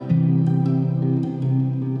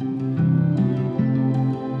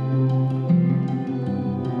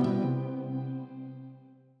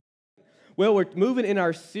Well, we're moving in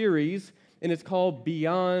our series, and it's called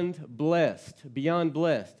Beyond Blessed. Beyond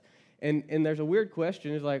Blessed. And there's a weird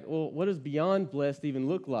question. It's like, well, what does Beyond Blessed even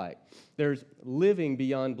look like? There's Living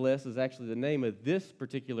Beyond Blessed is actually the name of this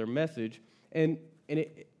particular message. And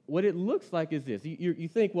what it looks like is this. You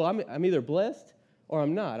think, well, I'm either blessed or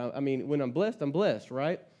I'm not. I mean, when I'm blessed,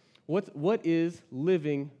 right? What is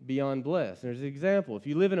living beyond blessed? There's an example. If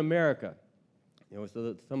you live in America,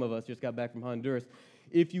 so some of us just got back from Honduras.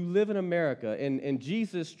 If you live in America and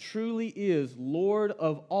Jesus truly is Lord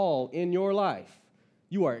of all in your life,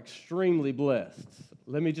 you are extremely blessed.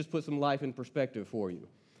 Let me just put some life in perspective for you.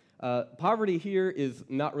 Poverty here is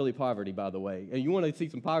not really poverty, by the way. And you want to see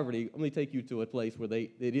some poverty, let me take you to a place where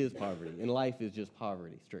it is poverty, and life is just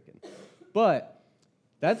poverty-stricken. But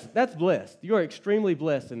that's blessed. You are extremely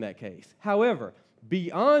blessed in that case. However,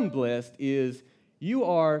 beyond blessed is you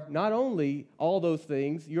are not only all those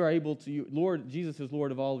things, you are able to, Lord, Jesus is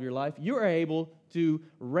Lord of all of your life, you are able to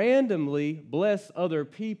randomly bless other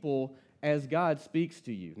people as God speaks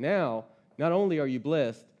to you. Now, not only are you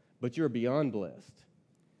blessed, but you're beyond blessed.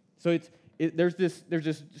 So there's this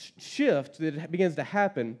shift that begins to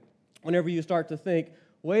happen whenever you start to think,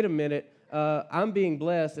 wait a minute, I'm being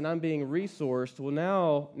blessed and I'm being resourced. Well,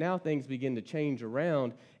 now things begin to change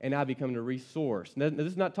around and I become the resource. Now, this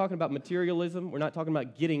is not talking about materialism. We're not talking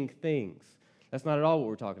about getting things. That's not at all what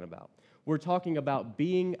we're talking about. We're talking about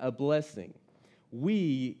being a blessing.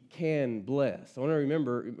 We can bless. I want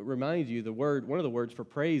to remind you one of the words for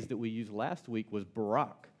praise that we used last week was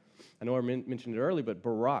barak. I know I mentioned it earlier, but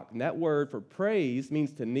barak. And that word for praise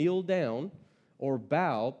means to kneel down or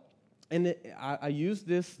bow. And I use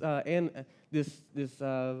this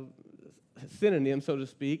synonym, so to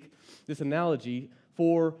speak, this analogy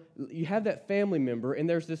for you have that family member, and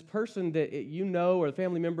there's this person that you know or a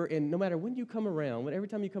family member, and no matter when you come around, every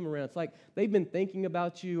time you come around, it's like they've been thinking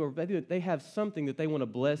about you, or they have something that they want to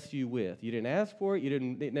bless you with. You didn't ask for it, you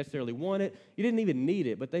didn't necessarily want it, you didn't even need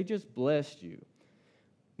it, but they just blessed you.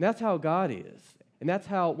 And that's how God is. And that's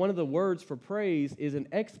how one of the words for praise is an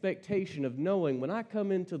expectation of knowing when I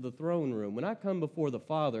come into the throne room, when I come before the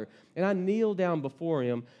Father, and I kneel down before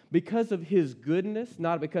Him because of His goodness,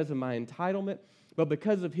 not because of my entitlement, but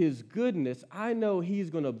because of His goodness, I know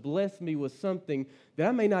He's going to bless me with something that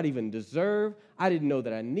I may not even deserve. I didn't know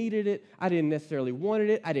that I needed it. I didn't necessarily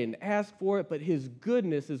wanted it. I didn't ask for it, but His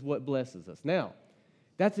goodness is what blesses us. Now,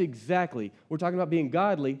 we're talking about being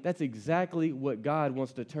godly, that's exactly what God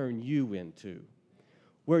wants to turn you into.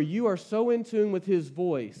 Where you are so in tune with His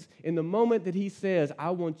voice, in the moment that He says,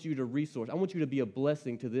 I want you to resource, I want you to be a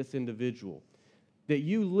blessing to this individual, that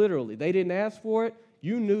you literally, they didn't ask for it,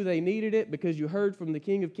 you knew they needed it because you heard from the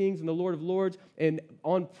King of Kings and the Lord of Lords, and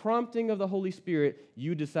on prompting of the Holy Spirit,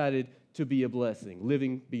 you decided to be a blessing,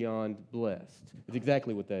 living beyond blessed. It's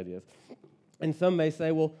exactly what that is. And some may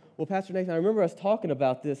say, well, Pastor Nathan, I remember us talking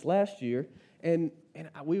about this last year, and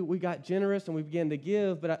we got generous and we began to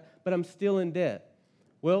give, but I'm still in debt.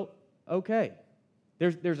 Well, okay.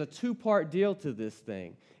 There's a two-part deal to this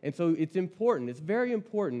thing. And so it's very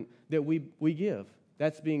important that we give.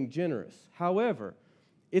 That's being generous. However,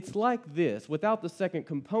 it's like this. Without the second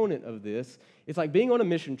component of this, it's like being on a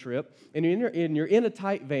mission trip, and you're in a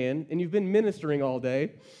tight van, and you've been ministering all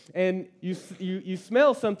day, and you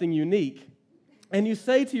smell something unique, and you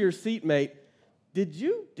say to your seatmate, did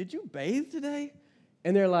you bathe today?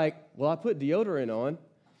 And they're like, well, I put deodorant on.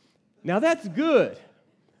 Now that's good.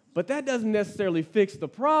 But that doesn't necessarily fix the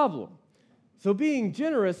problem. So being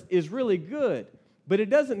generous is really good, but it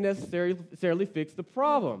doesn't necessarily fix the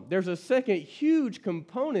problem. There's a second huge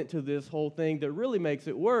component to this whole thing that really makes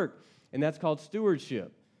it work, and that's called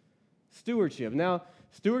stewardship. Stewardship. Now,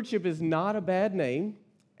 stewardship is not a bad name,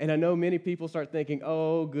 and I know many people start thinking,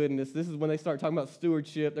 oh, goodness, this is when they start talking about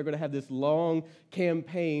stewardship. They're going to have this long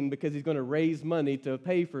campaign because he's going to raise money to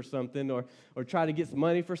pay for something or try to get some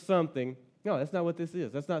money for something. No, that's not what this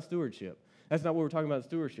is. That's not stewardship. That's not what we're talking about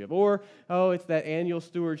stewardship. Or, it's that annual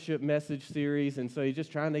stewardship message series, and so he's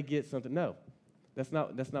just trying to get something. No, that's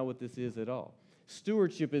not what this is at all.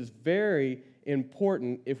 Stewardship is very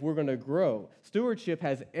important if we're going to grow. Stewardship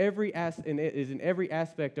is in every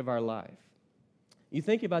aspect of our life. You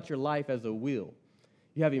think about your life as a wheel.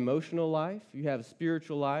 You have emotional life, you have a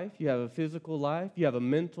spiritual life, you have a physical life, you have a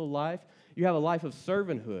mental life, you have a life of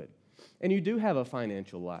servanthood, and you do have a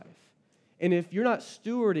financial life. And if you're not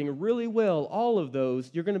stewarding really well all of those,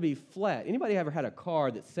 you're going to be flat. Anybody ever had a car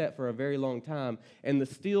that sat for a very long time and the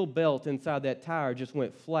steel belt inside that tire just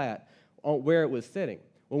went flat on where it was sitting?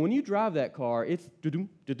 Well, when you drive that car, it's da-doom,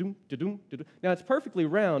 da-doom, da-doom, da-doom. Now, it's perfectly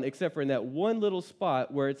round except for in that one little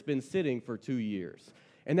spot where it's been sitting for 2 years.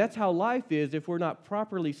 And that's how life is if we're not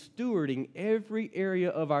properly stewarding every area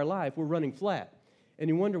of our life. We're running flat. And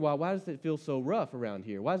you wonder why does it feel so rough around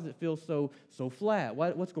here? Why does it feel so flat?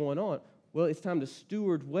 What's going on? Well, it's time to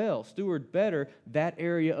steward well, steward better that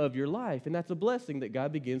area of your life. And that's a blessing that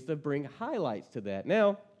God begins to bring highlights to that.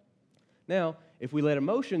 Now, if we let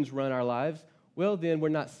emotions run our lives, well, then we're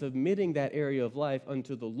not submitting that area of life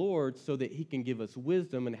unto the Lord so that He can give us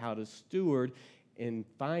wisdom and how to steward. And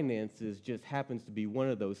finances just happens to be one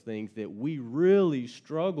of those things that we really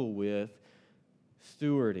struggle with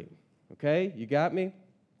stewarding. Okay? You got me?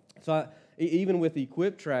 So even with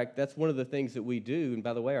Equip Track, that's one of the things that we do. And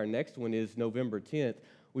by the way, our next one is November 10th.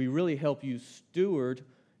 We really help you steward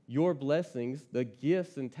your blessings, the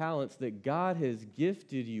gifts and talents that God has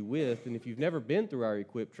gifted you with. And if you've never been through our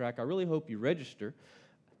Equip Track, I really hope you register.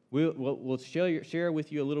 We'll share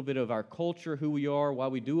with you a little bit of our culture, who we are, why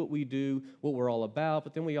we do what we do, what we're all about,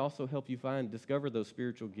 but then we also help you discover those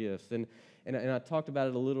spiritual gifts. And I talked about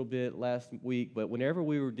it a little bit last week, but whenever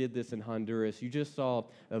we did this in Honduras, you just saw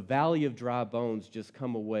a valley of dry bones just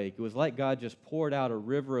come awake. It was like God just poured out a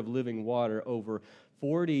river of living water over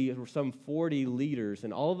 40 leaders,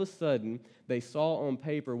 and all of a sudden, they saw on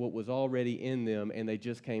paper what was already in them, and they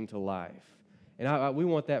just came to life. And we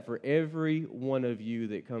want that for every one of you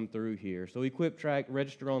that come through here. So Equip Track,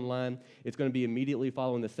 register online. It's going to be immediately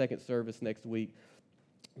following the second service next week.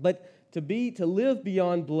 But to live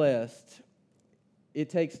beyond blessed, it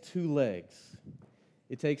takes two legs.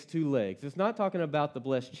 It takes two legs. It's not talking about the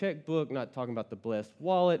blessed checkbook, not talking about the blessed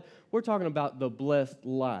wallet. We're talking about the blessed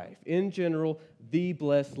life. In general, the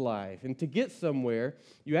blessed life. And to get somewhere,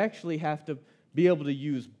 you actually have to be able to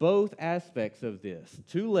use both aspects of this.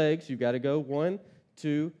 Two legs, you've got to go 1,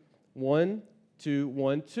 2, 1, 2,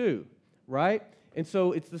 1, 2, right? And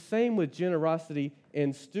so it's the same with generosity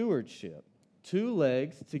and stewardship. Two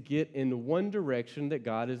legs to get in one direction that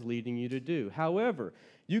God is leading you to do. However,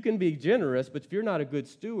 you can be generous, but if you're not a good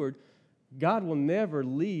steward, God will never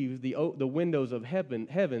leave the windows of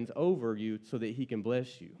heavens over you so that He can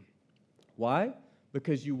bless you. Why?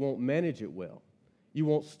 Because you won't manage it well. You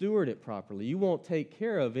won't steward it properly. You won't take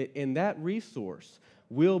care of it, and that resource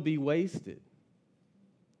will be wasted.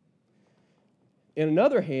 On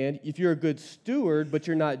another hand, if you're a good steward, but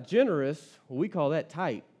you're not generous, well, we call that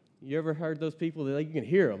tight. You ever heard those people that you can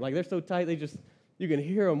hear them? Like they're so tight, you can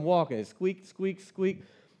hear them walking. Squeak, squeak, squeak.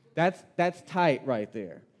 That's tight right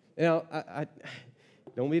there. Now, I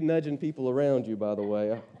don't be nudging people around you, by the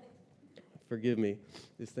way. Forgive me.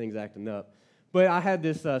 This thing's acting up. But I had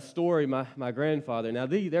this story, my grandfather. Now,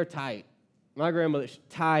 they're tight. My grandmother's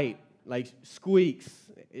tight, like squeaks.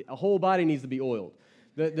 A whole body needs to be oiled.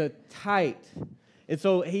 The tight. And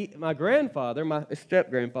so my grandfather, my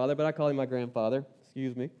step-grandfather, but I call him my grandfather,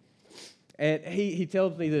 excuse me, and he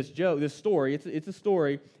tells me this story. It's a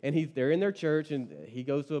story, and they're in their church, and he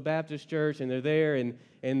goes to a Baptist church, and they're there,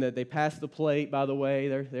 and they pass the plate, by the way.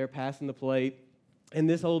 They're passing the plate. And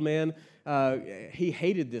this old man, he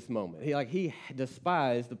hated this moment. He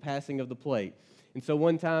despised the passing of the plate. And so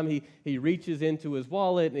one time he reaches into his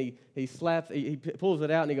wallet and he pulls it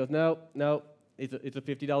out and he goes, no, it's a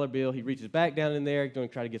 $50 bill. He reaches back down in there, going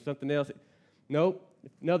to try to get something else. Nope.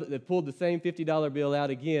 They pulled the same $50 bill out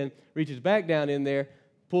again, reaches back down in there,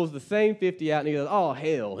 pulls the same 50 out, and he goes, oh,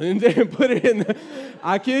 hell. And then put it in the,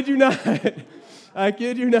 I kid you not. I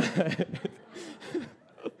kid you not.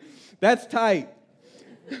 That's tight.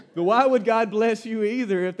 But why would God bless you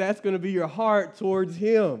either if that's going to be your heart towards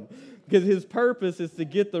Him? Because His purpose is to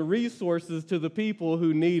get the resources to the people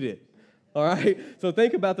who need it. All right? So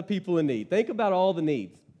think about the people in need. Think about all the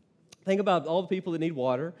needs. Think about all the people that need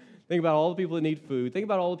water. Think about all the people that need food. Think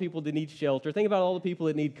about all the people that need shelter. Think about all the people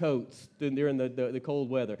that need coats during the cold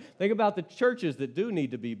weather. Think about the churches that do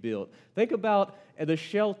need to be built. Think about the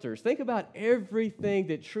shelters. Think about everything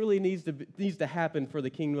that truly needs to happen for the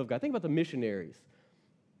kingdom of God. Think about the missionaries.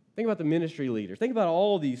 Think about the ministry leaders. Think about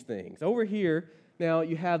all these things. Over here, now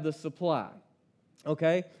you have the supply.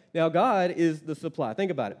 Okay? Now God is the supply.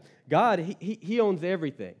 Think about it. God, He owns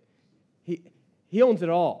everything. He owns it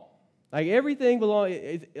all. Like everything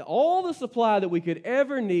belongs, all the supply that we could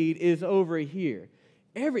ever need is over here.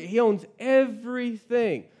 He owns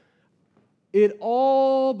everything. It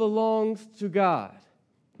all belongs to God.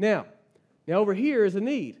 Now over here is a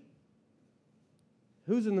need.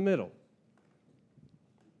 Who's in the middle?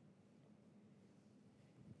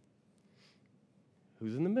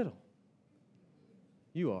 Who's in the middle?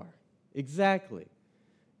 You are. Exactly.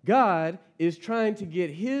 God is trying to get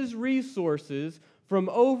His resources from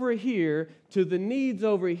over here to the needs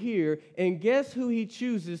over here, and guess who He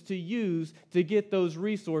chooses to use to get those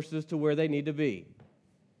resources to where they need to be?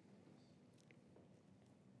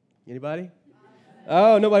 Anybody?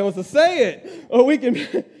 Oh, nobody wants to say it. Oh, we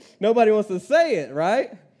can. Nobody wants to say it,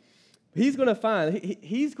 right? He's going to find.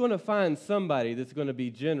 He's going to find somebody that's going to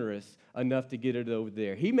be generous enough to get it over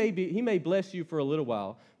there. He may bless you for a little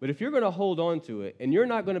while, but if you're going to hold on to it and you're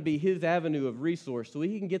not going to be his avenue of resource so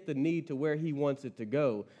he can get the need to where he wants it to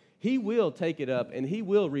go, he will take it up and he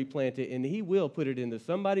will replant it and he will put it into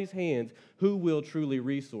somebody's hands who will truly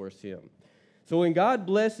resource him. So when God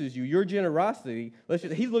blesses you, your generosity,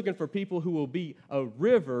 he's looking for people who will be a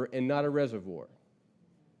river and not a reservoir.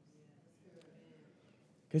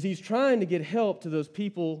 Because he's trying to get help to those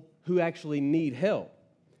people who actually need help.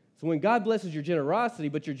 So when God blesses your generosity,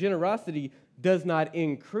 but your generosity does not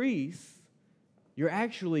increase, you're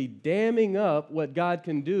actually damming up what God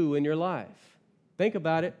can do in your life. Think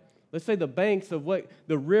about it. Let's say the banks of what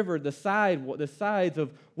the river, the sides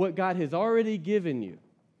of what God has already given you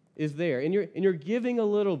is there, and you're giving a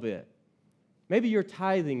little bit. Maybe you're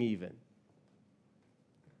tithing even,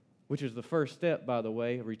 which is the first step, by the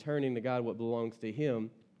way, of returning to God what belongs to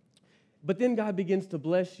him. But then God begins to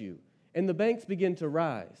bless you, and the banks begin to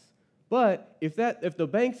rise. But if the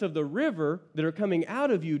banks of the river that are coming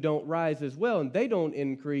out of you don't rise as well, and they don't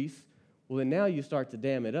increase, well, then now you start to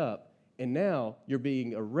dam it up, and now you're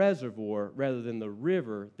being a reservoir rather than the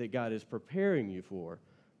river that God is preparing you for.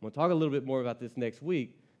 I'm going to talk a little bit more about this next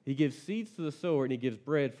week. He gives seeds to the sower, and he gives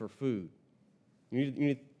bread for food. You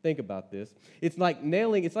need to think about this. It's like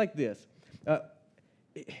nailing, it's like this.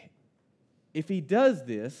 If he does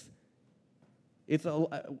this,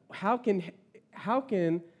 how can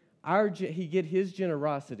he get his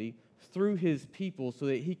generosity through his people so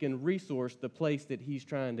that he can resource the place that he's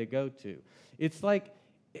trying to go to? It's like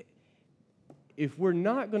if we're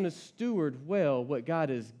not going to steward well what God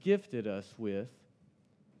has gifted us with,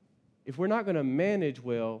 if we're not going to manage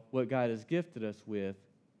well what God has gifted us with,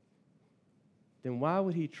 then why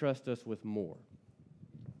would he trust us with more?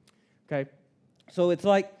 Okay? So it's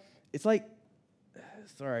like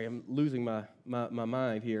sorry, I'm losing my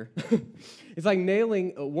mind here. It's like nailing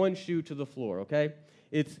one shoe to the floor, okay?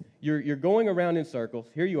 It's you're going around in circles.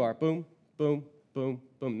 Here you are, boom, boom, boom,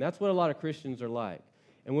 boom. That's what a lot of Christians are like.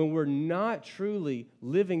 And when we're not truly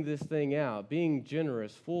living this thing out, being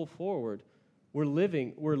generous, full forward, we're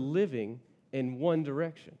living in one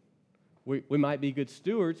direction. We might be good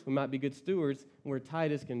stewards, and we're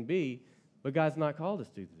tight as can be, but God's not called us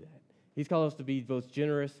to do that. He's called us to be both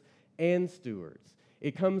generous and stewards.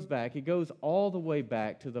 It goes all the way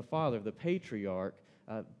back to the father, the patriarch,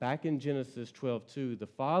 back in Genesis 12:2, the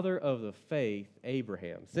father of the faith,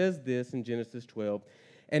 Abraham, says this in Genesis 12,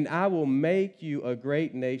 "And I will make you a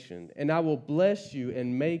great nation, and I will bless you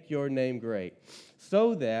and make your name great,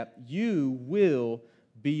 so that you will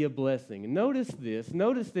be a blessing." Notice this.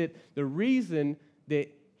 Notice that the reason that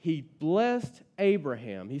he blessed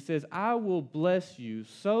Abraham, he says, "I will bless you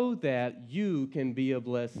so that you can be a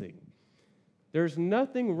blessing." There's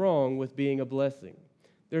nothing wrong with being a blessing.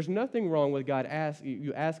 There's nothing wrong with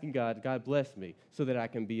asking God, "God bless me so that I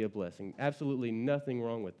can be a blessing." Absolutely nothing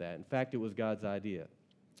wrong with that. In fact, it was God's idea.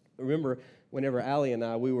 Remember, whenever Allie and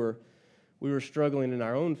I, we were struggling in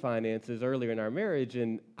our own finances earlier in our marriage,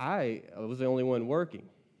 and I was the only one working.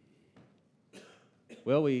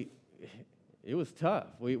 Well, it was tough.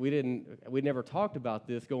 We never talked about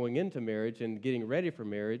this going into marriage and getting ready for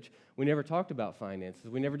marriage. We never talked about finances.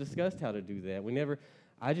 We never discussed how to do that.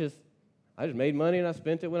 I just made money and I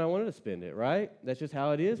spent it when I wanted to spend it, right? That's just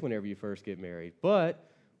how it is whenever you first get married. But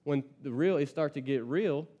when it started to get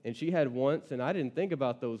real, and she had wants, and I didn't think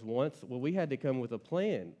about those wants, well, we had to come with a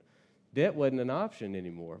plan. Debt wasn't an option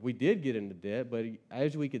anymore. We did get into debt, but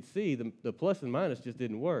as we could see, the plus and minus just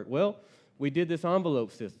didn't work. Well, we did this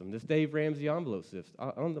envelope system, this Dave Ramsey envelope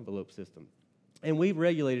system. And we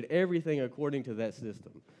regulated everything according to that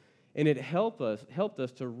system. And it helped us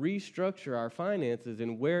to restructure our finances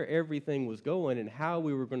and where everything was going and how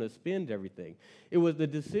we were going to spend everything. The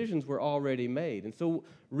decisions were already made. And so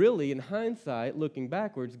really, in hindsight, looking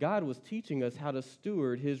backwards, God was teaching us how to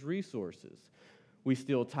steward his resources. We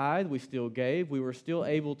still tithed, we still gave, we were still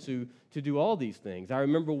able to do all these things. I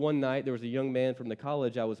remember one night there was a young man from the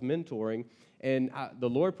college I was mentoring, and the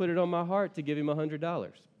Lord put it on my heart to give him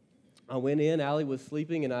 $100. I went in, Allie was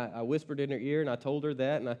sleeping, and I whispered in her ear, and I told her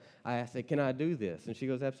that, and I said, "Can I do this?" And she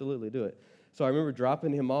goes, "Absolutely, do it." So I remember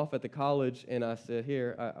dropping him off at the college, and I said,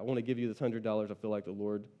 "Here, I want to give you this $100. I feel like the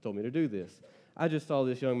Lord told me to do this." I just saw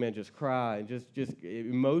this young man just cry and just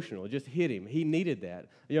emotional. It just hit him. He needed that.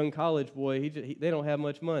 A young college boy, they don't have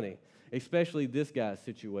much money, especially this guy's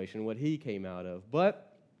situation, what he came out of.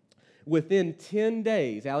 But within 10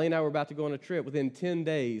 days, Allie and I were about to go on a trip. Within 10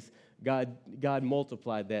 days, God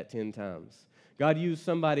multiplied that 10 times. God used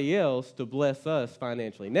somebody else to bless us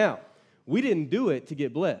financially. Now, we didn't do it to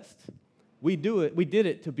get blessed. We did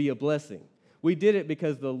it to be a blessing. We did it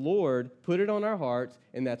because the Lord put it on our hearts,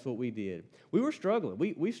 and that's what we did. We were struggling.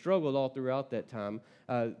 We struggled all throughout that time.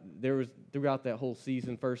 There was throughout that whole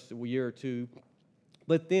season, first year or two.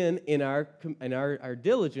 But then in our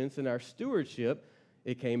diligence and our stewardship,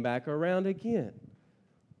 it came back around again.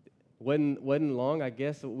 Wasn't long, I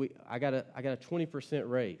guess. I got a 20%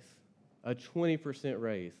 raise. A 20%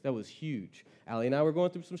 raise. That was huge. Allie and I were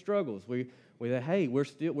going through some struggles. We said, hey, we're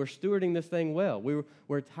stewarding this thing well.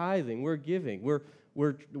 We're tithing. We're giving.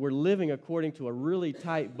 We're living according to a really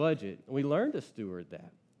tight budget. And we learned to steward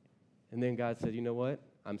that. And then God said, you know what?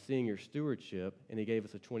 I'm seeing your stewardship, and He gave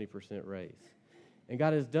us a 20% raise. And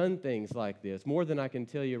God has done things like this, more than I can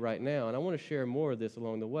tell you right now. And I want to share more of this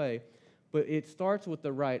along the way. But it starts with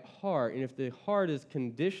the right heart. And if the heart is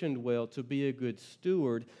conditioned well to be a good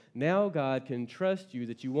steward, now God can trust you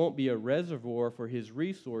that you won't be a reservoir for His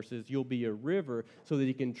resources. You'll be a river so that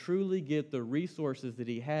He can truly get the resources that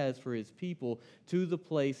He has for His people to the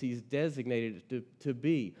place He's designated to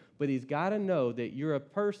be. But He's got to know that you're a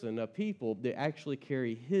person, a people that actually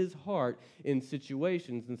carry His heart in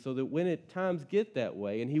situations. And so that when at times get that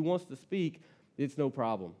way and He wants to speak, it's no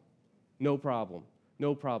problem. No problem.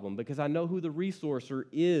 No problem, because I know who the resourcer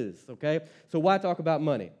is, okay? So why talk about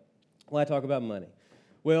money? Why talk about money?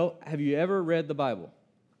 Well, have you ever read the Bible?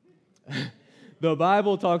 The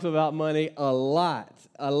Bible talks about money a lot.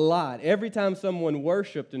 Every time someone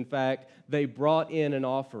worshiped, in fact, they brought in an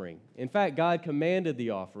offering. In fact, God commanded the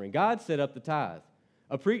offering. God set up the tithe.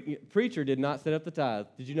 A preacher did not set up the tithe.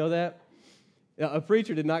 Did you know that? A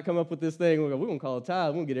preacher did not come up with this thing. We're going to call it tithe.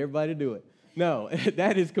 We're going to get everybody to do it. No,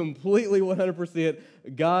 that is completely 100%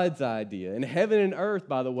 God's idea. And heaven and earth,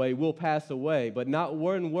 by the way, will pass away, but not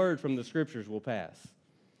one word from the Scriptures will pass.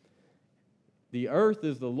 The earth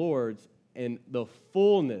is the Lord's and the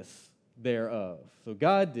fullness thereof. So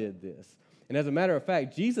God did this. And as a matter of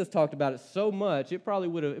fact, Jesus talked about it so much, it probably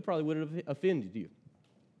would have offended you.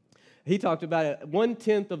 He talked about it.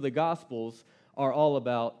 1/10 of the Gospels are all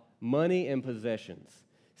about money and possessions.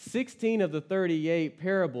 16 of the 38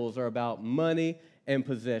 parables are about money and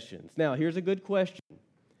possessions. Now, here's a good question.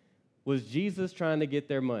 Was Jesus trying to get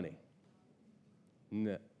their money?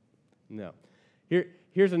 No.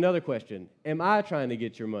 Here's another question. Am I trying to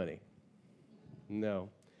get your money? No.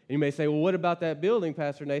 And you may say, well, what about that building,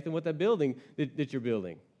 Pastor Nathan? What that building that you're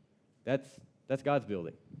building? That's God's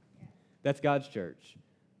building. That's God's church.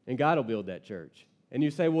 And God will build that church. And you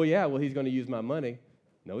say, well, He's going to use my money.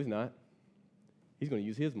 No, He's not. He's going to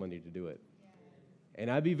use His money to do it.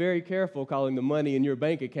 And I'd be very careful calling the money in your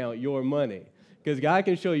bank account your money, because God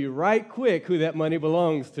can show you right quick who that money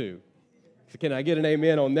belongs to. So can I get an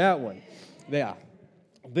amen on that one? Yeah,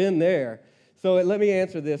 been there. So let me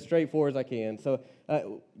answer this straightforward as I can. So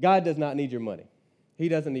God does not need your money. He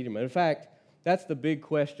doesn't need your money. In fact, that's the big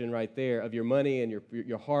question right there of your money and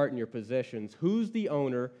your heart and your possessions. Who's the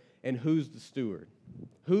owner and who's the steward?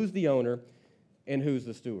 Who's the owner and who's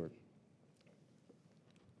the steward?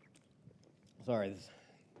 Sorry,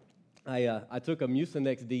 I took a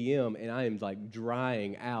Mucinex DM, and I am like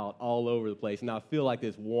drying out all over the place, and I feel like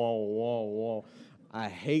this wah. I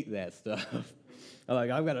hate that stuff. I've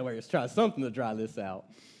got to try something to dry this out.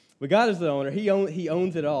 But God is the owner. He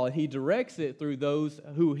owns it all, and He directs it through those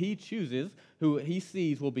who He chooses, who He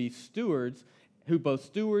sees will be stewards, who both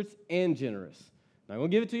stewards and generous. I'm not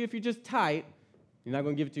going to give it to you if you're just tight. You're not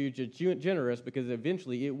going to give it to you if you're generous, because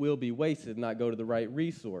eventually it will be wasted and not go to the right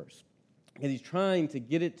resource. Because He's trying to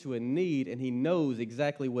get it to a need, and He knows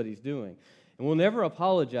exactly what He's doing. And we'll never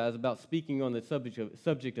apologize about speaking on the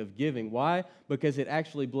subject of giving. Why? Because it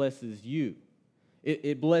actually blesses you.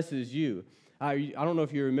 It blesses you. I don't know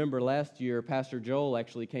if you remember last year, Pastor Joel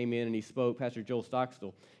actually came in and he spoke, Pastor Joel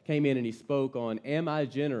Stockstill came in and he spoke on, Am I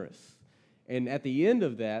Generous? And at the end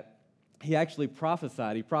of that, he actually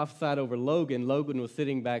prophesied. He prophesied over Logan. Logan was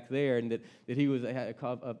sitting back there, and that he was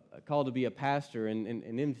called to be a pastor.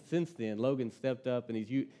 And since then, Logan stepped up, and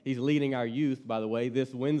he's leading our youth, by the way,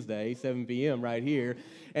 this Wednesday, 7 p.m. right here.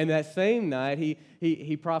 And that same night,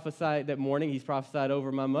 he prophesied that morning. He's prophesied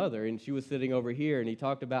over my mother, and she was sitting over here, and he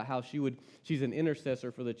talked about how she's an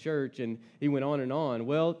intercessor for the church, and he went on and on.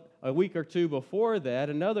 Well, a week or two before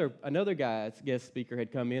that, another guest speaker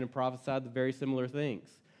had come in and prophesied the very similar things.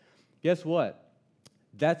 Guess what?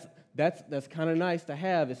 That's kind of nice to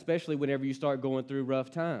have, especially whenever you start going through rough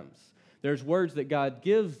times. There's words that God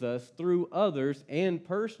gives us through others and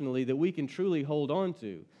personally that we can truly hold on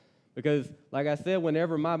to. Because, like I said,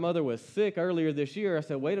 whenever my mother was sick earlier this year, I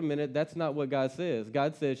said, wait a minute, that's not what God says.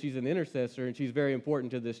 God says she's an intercessor and she's very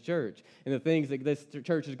important to this church. And the things that this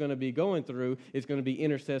church is going to be going through is going to be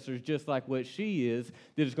intercessors just like what she is,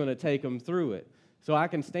 that is going to take them through it. So I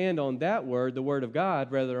can stand on that word, the word of God,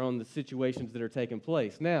 rather on the situations that are taking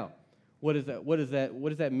place. Now, what does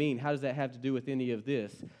that mean? How does that have to do with any of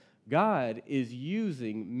this? God is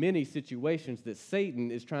using many situations that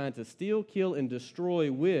Satan is trying to steal, kill, and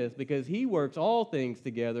destroy with, because he works all things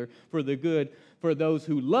together for the good for those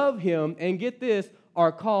who love him and, get this,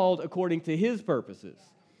 are called according to his purposes.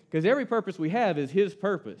 Because every purpose we have is his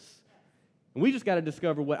purpose. And we just got to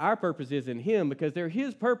discover what our purpose is in him, because they're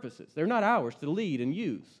his purposes. They're not ours to lead and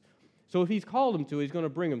use. So if he's called them to, he's going to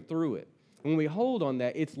bring them through it. When we hold on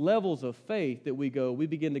that, it's levels of faith that we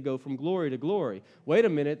begin to go from glory to glory. Wait a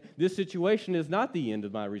minute, this situation is not the end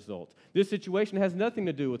of my result. This situation has nothing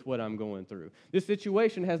to do with what I'm going through. This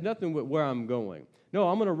situation has nothing with where I'm going. No,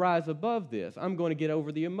 I'm going to rise above this. I'm going to get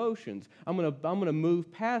over the emotions. I'm going to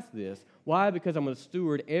move past this. Why? Because I'm going to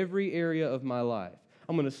steward every area of my life.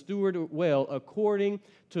 I'm going to steward it well according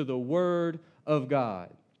to the Word of God.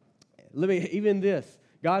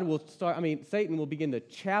 Satan will begin to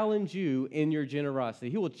challenge you in your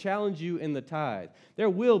generosity. He will challenge you in the tithe.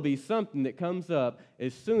 There will be something that comes up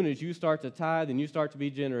as soon as you start to tithe and you start to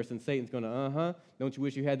be generous, and Satan's going to, don't you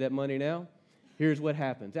wish you had that money now? Here's what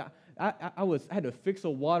happens. I had to fix a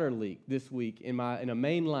water leak this week in a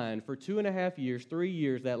main line for 2.5 years, 3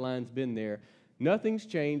 years that line's been there. Nothing's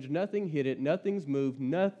changed, nothing hit it, nothing's moved,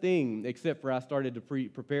 nothing, except for I started to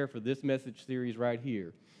prepare for this message series right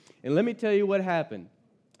here. And let me tell you what happened.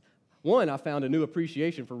 One, I found a new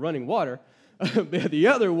appreciation for running water. The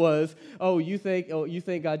other was, you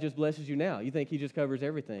think God just blesses you now? You think he just covers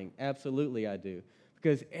everything? Absolutely I do.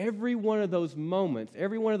 Because every one of those moments,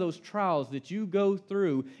 every one of those trials that you go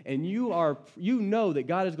through, and you know that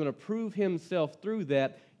God is going to prove himself through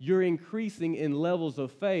that, you're increasing in levels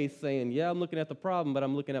of faith, saying, yeah, I'm looking at the problem, but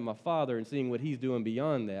I'm looking at my Father and seeing what he's doing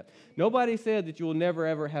beyond that. Nobody said that you will never,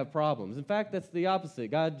 ever have problems. In fact, that's the opposite.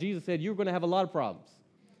 Jesus said you're going to have a lot of problems.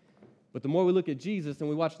 But the more we look at Jesus and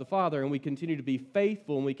we watch the Father and we continue to be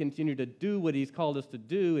faithful and we continue to do what he's called us to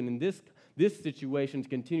do, and in this situation to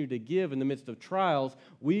continue to give in the midst of trials,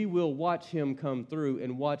 we will watch him come through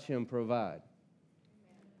and watch him provide.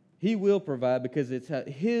 He will provide because it's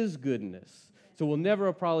his goodness. So we'll never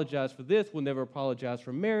apologize for this. We'll never apologize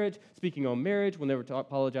for marriage, speaking on marriage. We'll never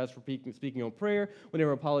apologize for speaking on prayer. We'll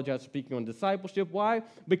never apologize for speaking on discipleship. Why?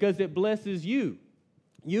 Because it blesses you.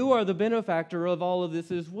 You are the benefactor of all of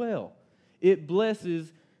this as well. It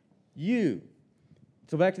blesses you.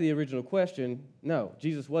 So back to the original question, no,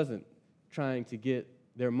 Jesus wasn't trying to get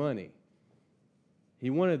their money. He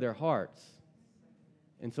wanted their hearts.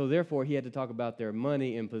 And so therefore, he had to talk about their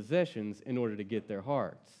money and possessions in order to get their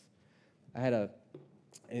hearts.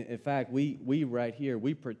 In fact, we right here,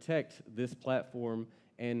 we protect this platform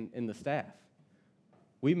and the staff.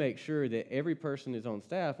 We make sure that every person who's on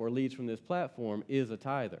staff or leads from this platform is a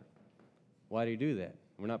tither. Why do you do that?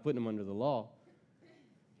 We're not putting them under the law.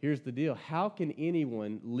 Here's the deal. How can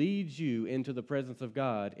anyone lead you into the presence of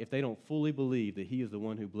God if they don't fully believe that he is the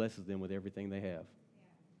one who blesses them with everything they have?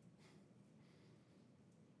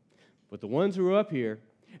 But the ones who are up here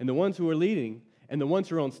and the ones who are leading and the ones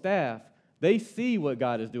who are on staff, they see what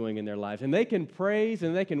God is doing in their lives, and they can praise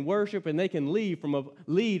and they can worship and they can lead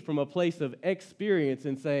from a place of experience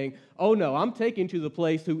and saying, oh no, I'm taking to the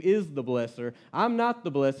place who is the blesser. I'm not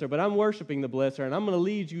the blesser, but I'm worshiping the blesser, and I'm going to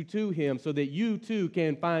lead you to him so that you too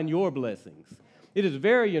can find your blessings. It is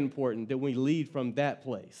very important that we lead from that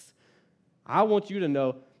place. I want you to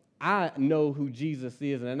know, I know who Jesus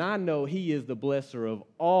is, and I know he is the blesser of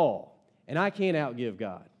all, and I can't outgive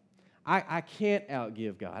God. I can't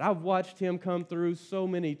outgive God. I've watched him come through so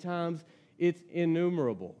many times, it's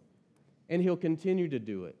innumerable. And he'll continue to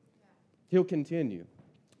do it. He'll continue.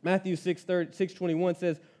 Matthew 6:21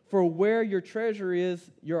 says, for where your treasure is,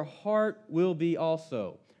 your heart will be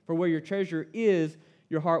also. For where your treasure is,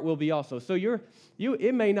 your heart will be also. So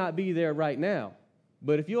it may not be there right now,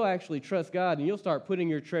 but if you'll actually trust God and you'll start putting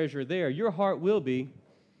your treasure there, your heart will be,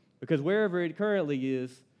 because wherever it currently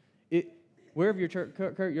is, wherever your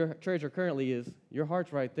treasure currently is, your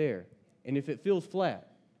heart's right there. And if it feels flat,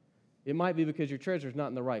 it might be because your treasure's not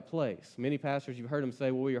in the right place. Many pastors, you've heard them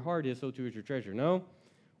say, well, where your heart is, so too is your treasure. No,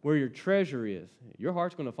 where your treasure is, your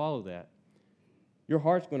heart's going to follow that. Your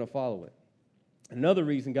heart's going to follow it. Another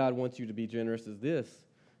reason God wants you to be generous is this.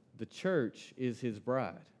 The church is his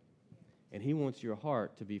bride, and he wants your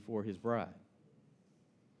heart to be for his bride.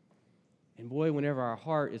 And boy, whenever our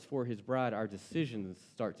heart is for his bride, our decisions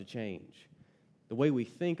start to change. the way we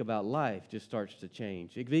think about life just starts to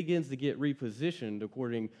change. It begins to get repositioned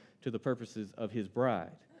according to the purposes of his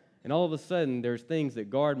bride. And all of a sudden, there's things that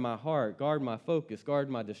guard my heart, guard my focus, guard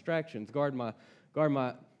my distractions, guard my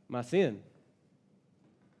sin,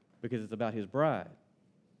 because it's about his bride.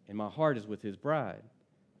 And my heart is with his bride.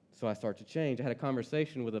 So I start to change. I had a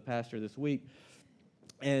conversation with a pastor this week,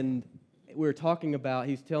 and we were talking about,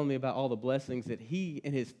 he's telling me about all the blessings that he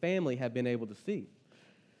and his family have been able to see.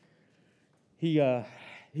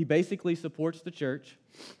 He basically supports the church,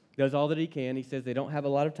 does all that he can. He says they don't have a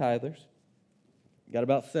lot of tithers. Got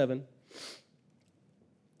about 7.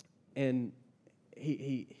 And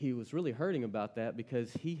he was really hurting about that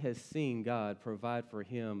because he has seen God provide for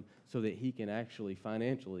him so that he can actually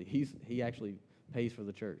financially, he actually pays for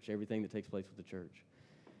the church, everything that takes place with the church.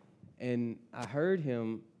 And I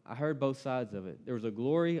heard both sides of it. There was a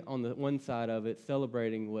glory on the one side of it,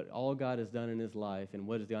 celebrating what all God has done in his life and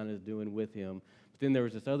what God is doing with him. But then there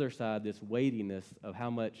was this other side, this weightiness of how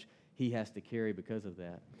much he has to carry because of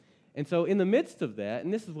that. And so in the midst of that,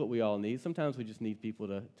 and this is what we all need, sometimes we just need people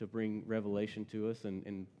to bring revelation to us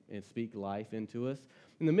and speak life into us.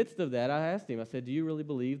 In the midst of that, I asked him, I said, do you really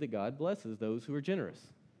believe that God blesses those who are generous?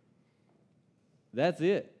 That's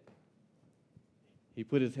it. He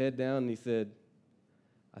put his head down and he said,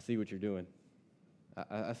 I see what you're doing.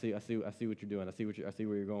 I see what you're doing. I see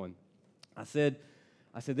where you're going. I said,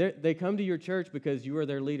 they come to your church because you are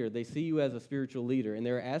their leader. They see you as a spiritual leader, and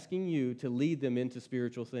they're asking you to lead them into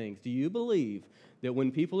spiritual things. Do you believe that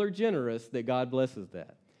when people are generous, that God blesses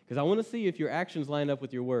that? Because I want to see if your actions line up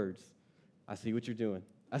with your words. I see what you're doing.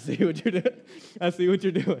 I see what you're doing. I see what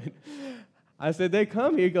you're doing. I said, they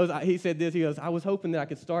come here. He said this. He goes, I was hoping that I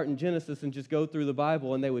could start in Genesis and just go through the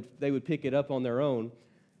Bible, and they would pick it up on their own.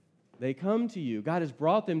 They come to you. God has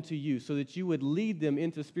brought them to you so that you would lead them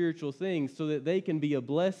into spiritual things so that they can be a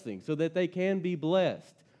blessing, so that they can be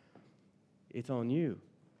blessed. It's on you.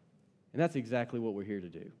 And that's exactly what we're here to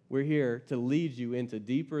do. We're here to lead you into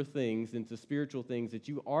deeper things, into spiritual things that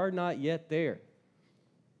you are not yet there.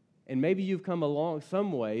 And maybe you've come along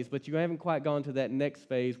some ways, but you haven't quite gone to that next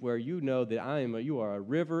phase where you know that you are a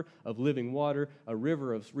river of living water, a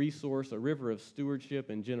river of resource, a river of stewardship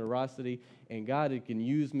and generosity, and God can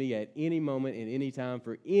use me at any moment and any time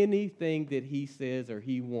for anything that he says or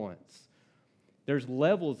he wants. There's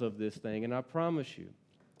levels of this thing, and I promise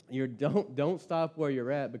you, don't stop where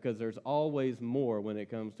you're at, because there's always more when it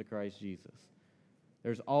comes to Christ Jesus.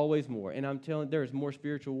 There's always more. And I'm telling you, there's more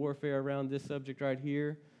spiritual warfare around this subject right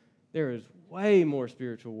here. There is way more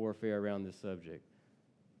spiritual warfare around this subject.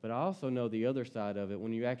 But I also know the other side of it,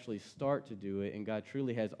 when you actually start to do it and God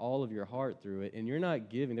truly has all of your heart through it and you're not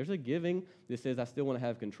giving. There's a giving that says I still want to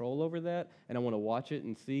have control over that and I want to watch it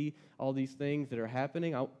and see all these things that are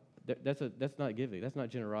happening. That's not giving. That's not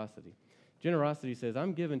generosity. Generosity says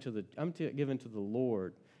I'm given to the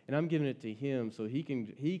Lord, and I'm giving it to him so he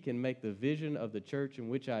can make the vision of the church in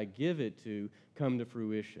which I give it to come to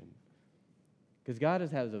fruition. Because God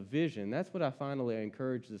has a vision. That's what I finally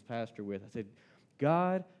encouraged this pastor with. I said,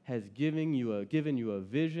 God has given you a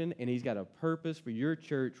vision, and he's got a purpose for your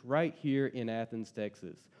church right here in Athens,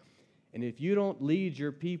 Texas. And if you don't lead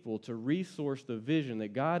your people to resource the vision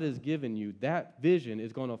that God has given you, that vision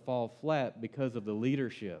is going to fall flat because of the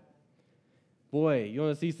leadership. Boy, you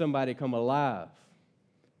want to see somebody come alive.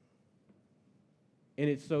 And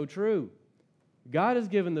it's so true. God has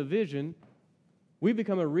given the vision. We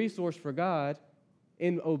become a resource for God.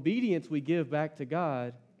 In obedience, we give back to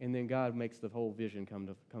God, and then God makes the whole vision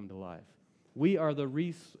come to life. We are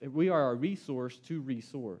a resource to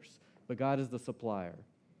resource, but God is the supplier,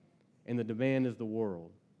 and the demand is the world.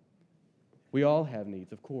 We all have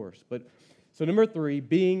needs, of course. So number 3,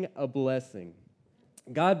 being a blessing.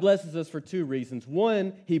 God blesses us for 2 reasons.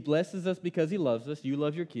 One, he blesses us because he loves us. You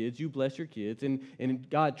love your kids. You bless your kids. And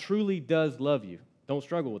God truly does love you. Don't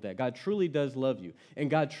struggle with that. God truly does love you. And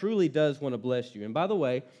God truly does want to bless you. And by the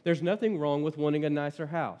way, there's nothing wrong with wanting a nicer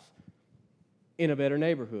house in a better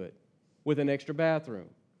neighborhood with an extra bathroom.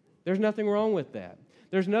 There's nothing wrong with that.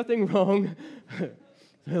 There's nothing wrong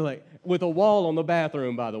with a wall on the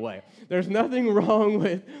bathroom, by the way. There's nothing wrong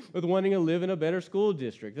with wanting to live in a better school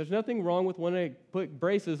district. There's nothing wrong with wanting to put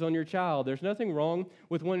braces on your child. There's nothing wrong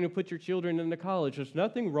with wanting to put your children into college. There's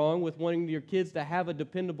nothing wrong with wanting your kids to have a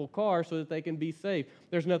dependable car so that they can be safe.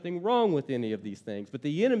 There's nothing wrong with any of these things. But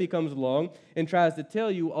the enemy comes along and tries to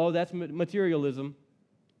tell you, oh, that's materialism.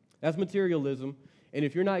 That's materialism. And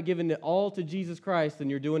if you're not giving it all to Jesus Christ,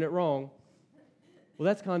 then you're doing it wrong. Well,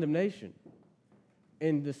 that's condemnation.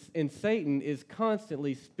 And Satan is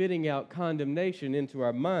constantly spitting out condemnation into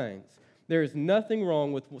our minds. There is nothing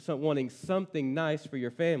wrong with wanting something nice for your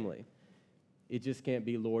family. It just can't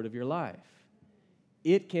be Lord of your life.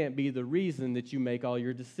 It can't be the reason that you make all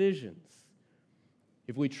your decisions.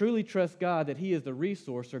 If we truly trust God that He is the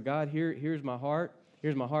resource, or God, here's my heart.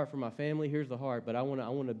 Here's my heart for my family. Here's the heart. But I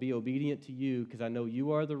want to be obedient to you because I know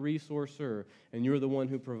you are the resourcer and you're the one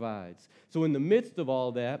who provides. So in the midst of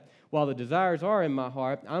all that, while the desires are in my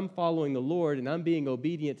heart, I'm following the Lord and I'm being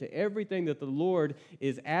obedient to everything that the Lord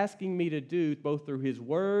is asking me to do, both through His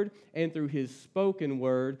Word and through His spoken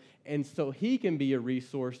word. And so He can be a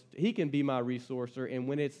resource. He can be my resourcer. And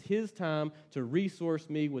when it's His time to resource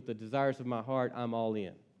me with the desires of my heart, I'm all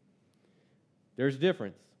in. There's a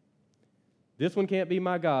difference. This one can't be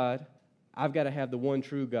my God. I've got to have the one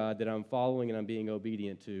true God that I'm following and I'm being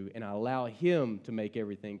obedient to, and I allow Him to make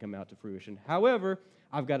everything come out to fruition. However,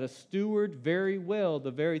 I've got to steward very well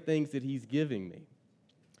the very things that He's giving me.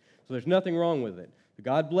 So there's nothing wrong with it.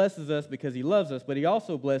 God blesses us because He loves us, but He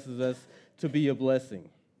also blesses us to be a blessing.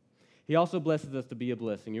 He also blesses us to be a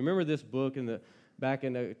blessing. You remember this book back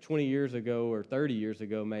in 20 years ago or 30 years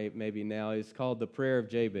ago maybe now, it's called The Prayer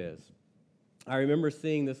of Jabez. I remember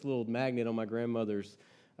seeing this little magnet on my grandmother's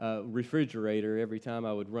refrigerator every time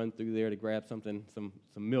I would run through there to grab some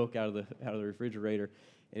milk out of the refrigerator.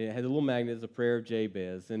 And it had a little magnet, it's a prayer of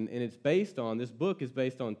Jabez. And this book is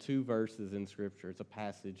based on 2 verses in Scripture. It's a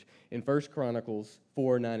passage in 1 Chronicles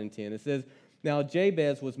 4, 9, and 10. It says, "Now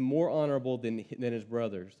Jabez was more honorable than his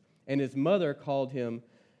brothers, and his mother called him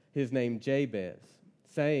his name Jabez,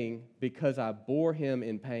 saying, because I bore him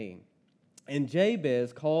in pain. And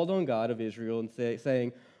Jabez called on God of Israel and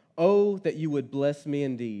saying, oh, that you would bless me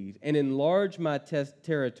indeed and enlarge my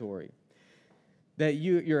territory, that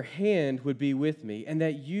your hand would be with me, and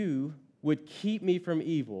that you would keep me from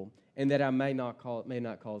evil, and that I may not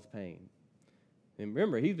cause pain." And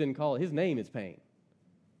remember, his name is pain.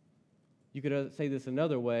 You could say this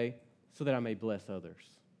another way, so that I may bless others.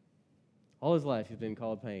 All his life he's been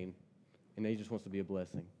called pain, and he just wants to be a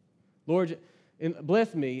blessing. Lord,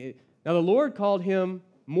 bless me. Now, the Lord called him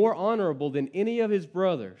more honorable than any of his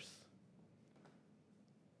brothers.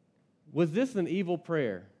 Was this an evil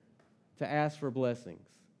prayer to ask for blessings?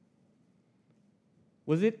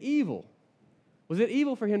 Was it evil? Was it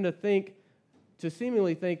evil for him to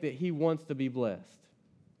seemingly think that he wants to be blessed?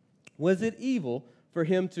 Was it evil for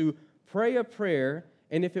him to pray a prayer,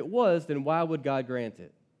 and if it was, then why would God grant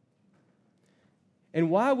it? And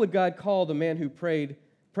why would God call the man who prayed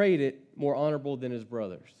it more honorable than his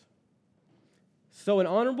brothers? So an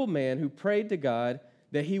honorable man who prayed to God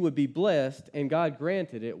that he would be blessed, and God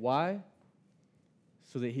granted it. Why?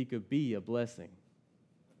 So that he could be a blessing.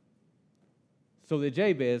 So that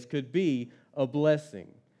Jabez could be a blessing.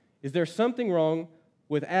 Is there something wrong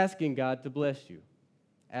with asking God to bless you?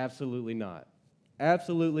 Absolutely not.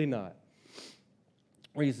 Absolutely not.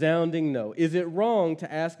 Resounding no. Is it wrong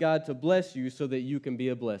to ask God to bless you so that you can be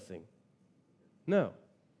a blessing? No.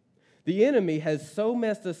 The enemy has so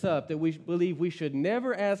messed us up that we believe we should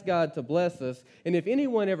never ask God to bless us. And if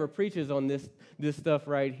anyone ever preaches on this stuff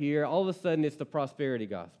right here, all of a sudden it's the prosperity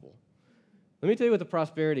gospel. Let me tell you what the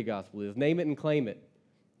prosperity gospel is. Name it and claim it.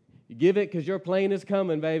 You give it because your plane is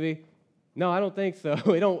coming, baby. No, I don't think so.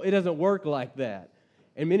 It doesn't work like that.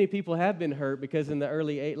 And many people have been hurt because in the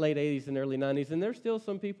late 80s and early 90s, and there's still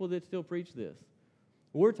some people that still preach this.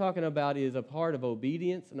 What we're talking about is a heart of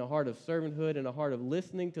obedience and a heart of servanthood and a heart of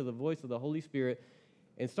listening to the voice of the Holy Spirit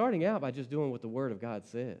and starting out by just doing what the Word of God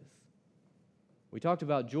says. We talked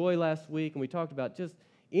about joy last week, and we talked about just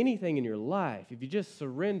anything in your life. If you just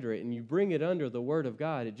surrender it and you bring it under the Word of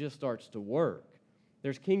God, it just starts to work.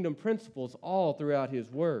 There's kingdom principles all throughout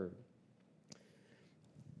His Word.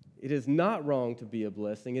 It is not wrong to be a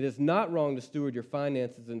blessing. It is not wrong to steward your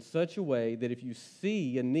finances in such a way that if you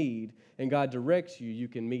see a need and God directs you, you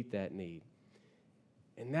can meet that need.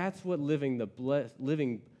 And that's what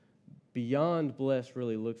living beyond blessed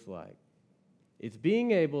really looks like. It's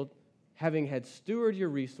being able, having had steward your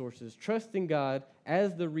resources, trusting God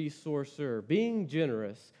as the resourcer, being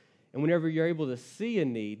generous, and whenever you're able to see a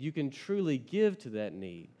need, you can truly give to that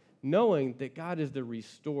need, knowing that God is the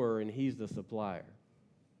restorer and He's the supplier.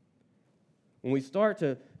 When we start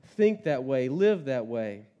to think that way, live that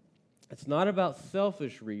way, it's not about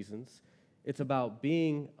selfish reasons. It's about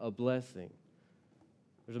being a blessing.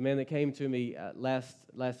 There's a man that came to me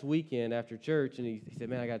last weekend after church, and he said,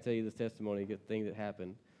 man, I got to tell you this testimony, good thing that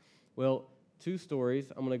happened. Well, 2 stories.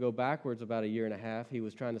 I'm going to go backwards about a year and a half. He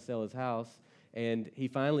was trying to sell his house, and he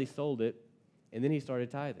finally sold it, and then he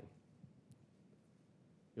started tithing.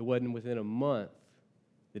 It wasn't within a month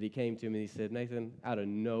that he came to me, and he said, Nathan, out of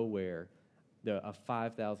nowhere, a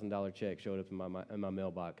 $5,000 check showed up in my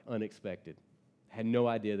mailbox, unexpected. Had no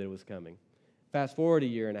idea that it was coming. Fast forward a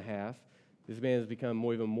year and a half, This man has become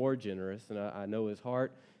even more generous, and I know his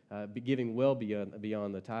heart, giving well beyond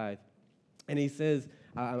the tithe. And he says,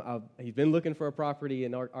 he's been looking for a property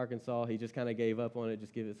in Arkansas. He just kind of gave up on it,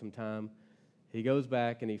 just give it some time. He goes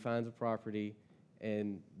back and he finds a property,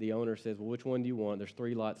 and the owner says, well, which one do you want? There's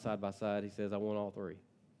 3 lots side by side. He says, I want all 3.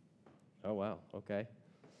 Oh, wow, okay.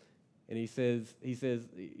 And he says,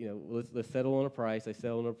 let's settle on a price. They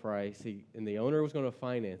settle on a price. And the owner was going to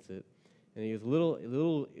finance it, and he was a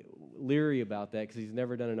little leery about that because he's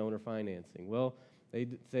never done an owner financing. Well, they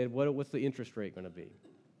said, what's the interest rate going to be?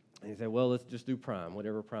 And he said, well, let's just do prime,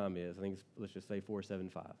 whatever prime is. I think let's just say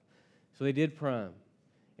 4.75. So they did prime.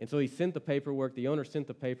 And so he sent the paperwork. The owner sent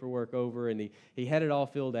the paperwork over, and he had it all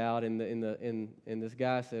filled out. And this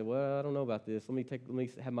guy said, "Well, I don't know about this. Let me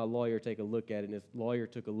have my lawyer take a look at it." And his lawyer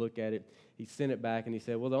took a look at it. He sent it back, and he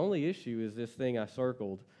said, "Well, the only issue is this thing I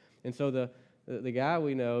circled." And so the guy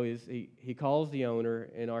we know is he calls the owner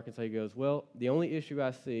in Arkansas. He goes, "Well, the only issue I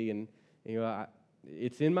see, and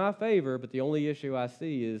it's in my favor, but the only issue I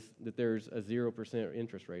see is that there's a 0%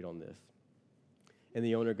 interest rate on this." And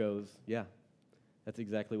the owner goes, "Yeah. That's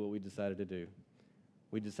exactly what we decided to do.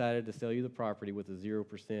 We decided to sell you the property with a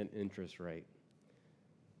 0% interest rate."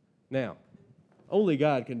 Now, only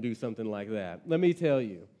God can do something like that. Let me tell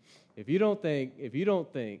you, if you don't think,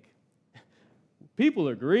 people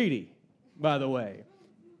are greedy, by the way.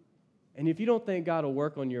 And if you don't think God will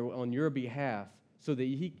work on your behalf so that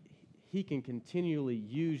he can continually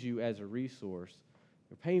use you as a resource,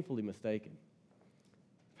 you're painfully mistaken.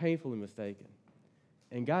 Painfully mistaken.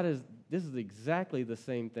 And this is exactly the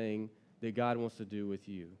same thing that God wants to do with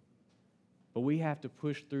you. But we have to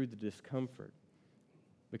push through the discomfort,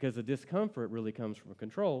 because the discomfort really comes from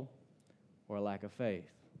control or a lack of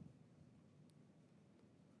faith.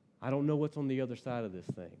 I don't know what's on the other side of this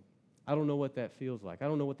thing. I don't know what that feels like. I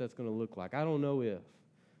don't know what that's going to look like. I don't know if.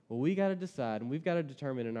 Well, we got to decide, and we've got to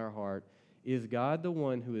determine in our heart, is God the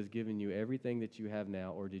one who has given you everything that you have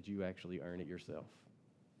now, or did you actually earn it yourself?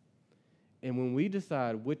 And when we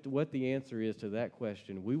decide what the answer is to that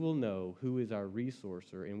question, we will know who is our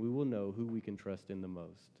resourcer, and we will know who we can trust in the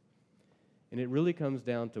most. And it really comes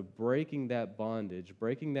down to breaking that bondage,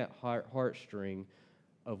 breaking that heartstring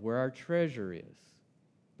of where our treasure is,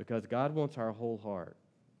 because God wants our whole heart.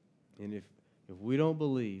 And if we don't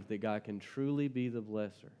believe that God can truly be the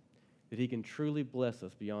blesser, that he can truly bless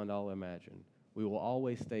us beyond all imagine, we will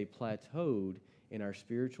always stay plateaued in our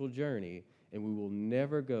spiritual journey, and we will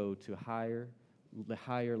never go to the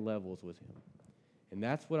higher levels with him. And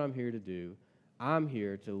that's what I'm here to do. I'm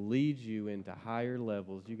here to lead you into higher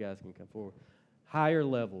levels. You guys can come forward. Higher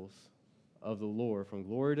levels of the Lord, from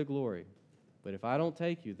glory to glory. But if I don't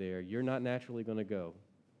take you there, you're not naturally going to go.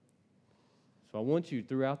 So I want you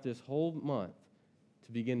throughout this whole month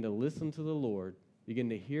to begin to listen to the Lord, begin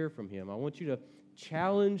to hear from him. I want you to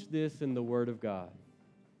challenge this in the Word of God.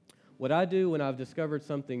 What I do when I've discovered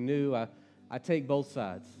something new, I take both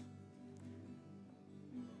sides.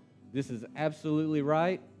 This is absolutely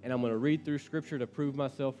right, and I'm going to read through Scripture to prove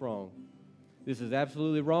myself wrong. This is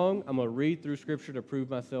absolutely wrong. I'm going to read through Scripture to prove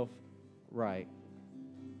myself right.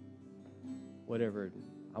 Whatever.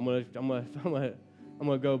 I'm going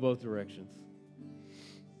to go both directions.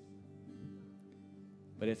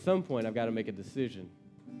 But at some point, I've got to make a decision,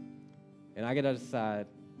 and I got to decide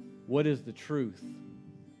what is the truth.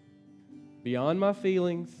 Beyond my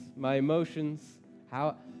feelings, my emotions,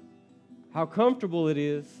 how comfortable it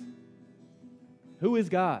is. Who is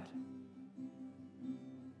God?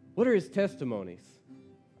 What are his testimonies?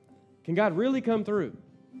 Can God really come through?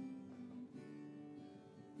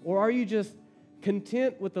 Or are you just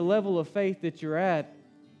content with the level of faith that you're at,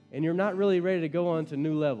 and you're not really ready to go on to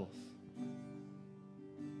new levels?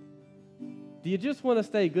 Do you just want to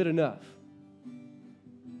stay good enough?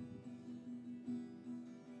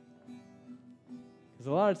 Because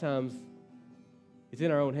a lot of times, it's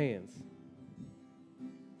in our own hands.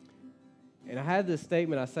 And I have this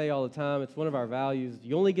statement I say all the time. It's one of our values.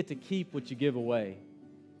 You only get to keep what you give away.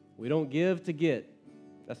 We don't give to get.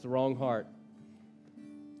 That's the wrong heart.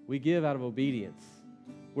 We give out of obedience.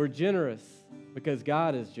 We're generous because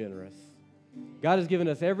God is generous. God has given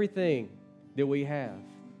us everything that we have.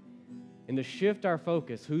 And to shift our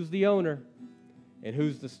focus, who's the owner and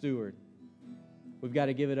who's the steward? We've got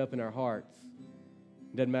to give it up in our hearts.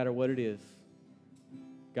 It doesn't matter what it is.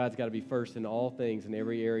 God's got to be first in all things, in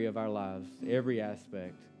every area of our lives, every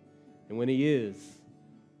aspect. And when he is,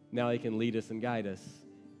 now he can lead us and guide us.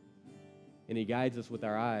 And he guides us with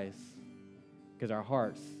our eyes because our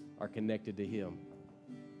hearts are connected to him.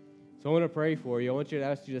 So I want to pray for you. I want you to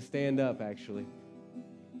ask you to stand up, actually.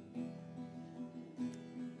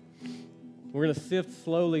 We're going to sift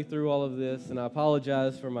slowly through all of this, and I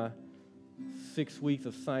apologize for my 6 weeks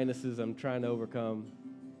of sinuses I'm trying to overcome.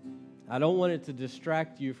 I don't want it to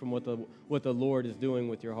distract you from what the Lord is doing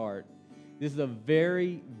with your heart. This is a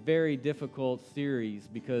very, very difficult series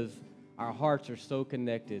because our hearts are so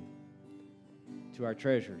connected to our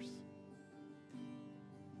treasures.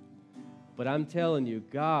 But I'm telling you,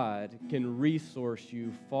 God can resource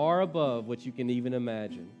you far above what you can even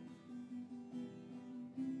imagine.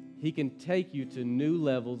 He can take you to new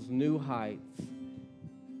levels, new heights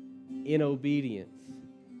in obedience.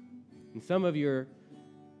 And some of you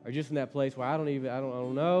are just in that place where I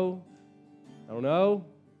don't know.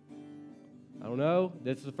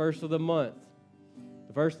 That's the first of the month.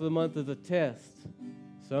 The first of the month is a test.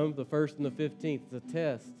 Some, the 1st and the 15th, is a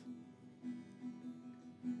test.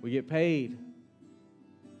 We get paid.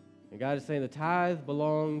 And God is saying the tithe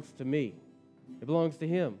belongs to me. It belongs to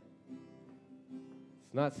Him.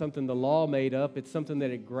 It's not something the law made up. It's something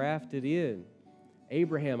that it grafted in.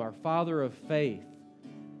 Abraham, our father of faith,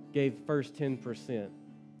 gave first 10%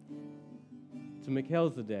 to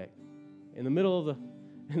Melchizedek in the middle of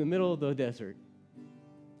the desert.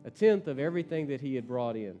 A tenth of everything that he had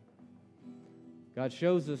brought in. God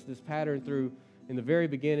shows us this pattern in the very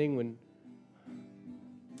beginning when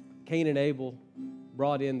Cain and Abel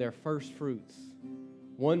brought in their first fruits.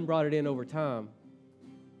 One brought it in over time.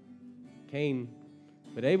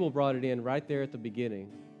 But Abel brought it in right there at the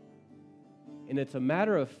beginning. And it's a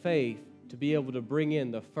matter of faith to be able to bring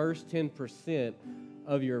in the first 10%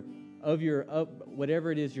 of your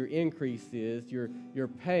whatever it is your increase is, your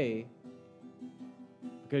pay,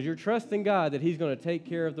 because you're trusting God that He's going to take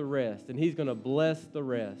care of the rest and He's going to bless the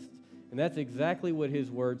rest. And that's exactly what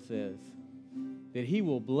His Word says, that He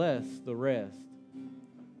will bless the rest.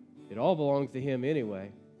 It all belongs to Him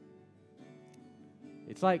anyway.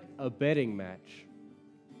 It's like a betting match.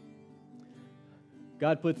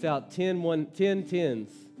 God puts out 10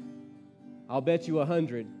 tens. I'll bet you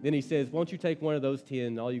 100. Then He says, won't you take one of those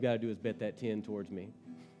 10? All you got to do is bet that 10 towards me.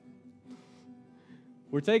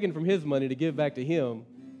 We're taking from His money to give back to Him,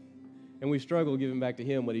 and we struggle giving back to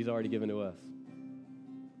Him what He's already given to us.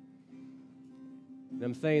 And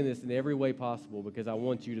I'm saying this in every way possible because I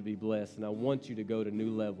want you to be blessed, and I want you to go to new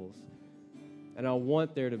levels. And I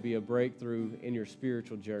want there to be a breakthrough in your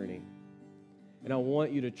spiritual journey. And I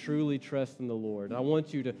want you to truly trust in the Lord. And I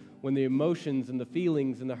want you to, when the emotions and the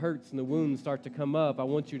feelings and the hurts and the wounds start to come up, I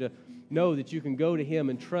want you to know that you can go to Him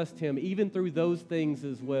and trust Him even through those things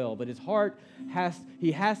as well. But His heart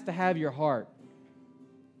He has to have your heart.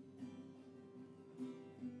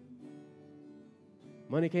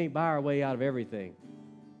 Money can't buy our way out of everything.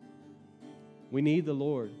 We need the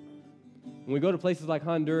Lord. When we go to places like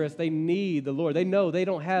Honduras, they need the Lord. They know they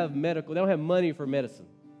don't have money for medicine.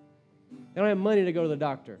 They don't have money to go to the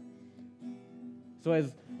doctor. So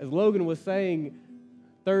as Logan was saying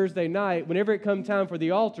Thursday night, whenever it come time for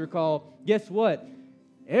the altar call, guess what?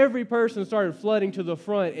 Every person started flooding to the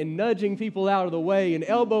front and nudging people out of the way and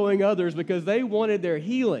elbowing others because they wanted their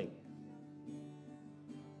healing.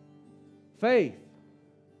 Faith.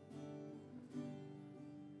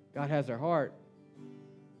 God has our heart.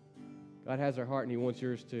 God has our heart, and He wants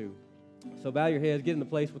yours too. So bow your heads, get in the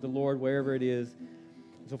place with the Lord, wherever it is.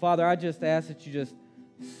 So, Father, I just ask that you just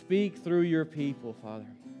speak through your people, Father.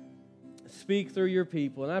 Speak through your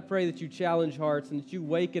people. And I pray that you challenge hearts and that you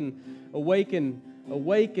awaken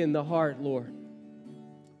the heart, Lord.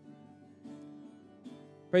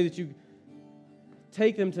 Pray that you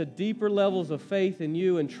take them to deeper levels of faith in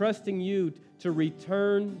you and trusting you to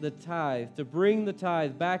return the tithe, to bring the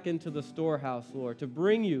tithe back into the storehouse, Lord, to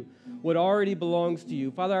bring you what already belongs to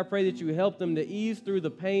you. Father, I pray that you help them to ease through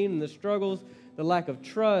the pain and the struggles, the lack of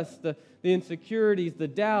trust, the insecurities, the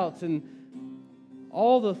doubts, and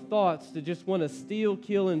all the thoughts that just want to steal,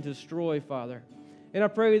 kill, and destroy, Father. And I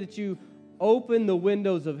pray that you open the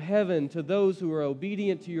windows of heaven to those who are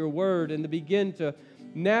obedient to your word and to begin to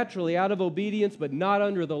naturally, out of obedience but not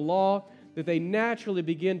under the law, that they naturally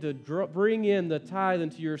begin to bring in the tithe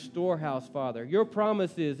into your storehouse, Father. Your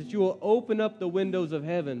promise is that you will open up the windows of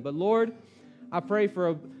heaven. But Lord, I pray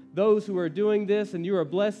for those who are doing this and you are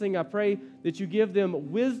blessing. I pray that you give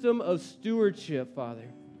them wisdom of stewardship, Father.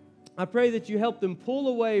 I pray that you help them pull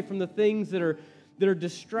away from the things that are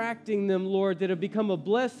distracting them, Lord, that have become a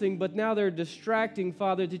blessing, but now they're distracting,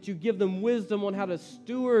 Father, that you give them wisdom on how to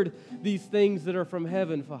steward these things that are from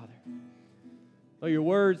heaven, Father. Oh, your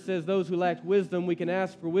word says those who lack wisdom, we can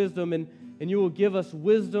ask for wisdom, and you will give us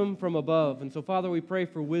wisdom from above. And so, Father, we pray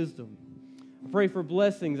for wisdom. I pray for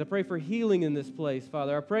blessings. I pray for healing in this place,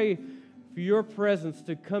 Father. I pray for your presence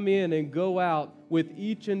to come in and go out with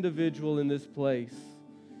each individual in this place.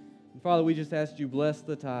 Father, we just ask you bless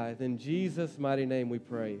the tithe. In Jesus' mighty name we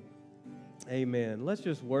pray. Amen. Let's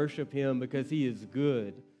just worship him because he is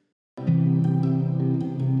good.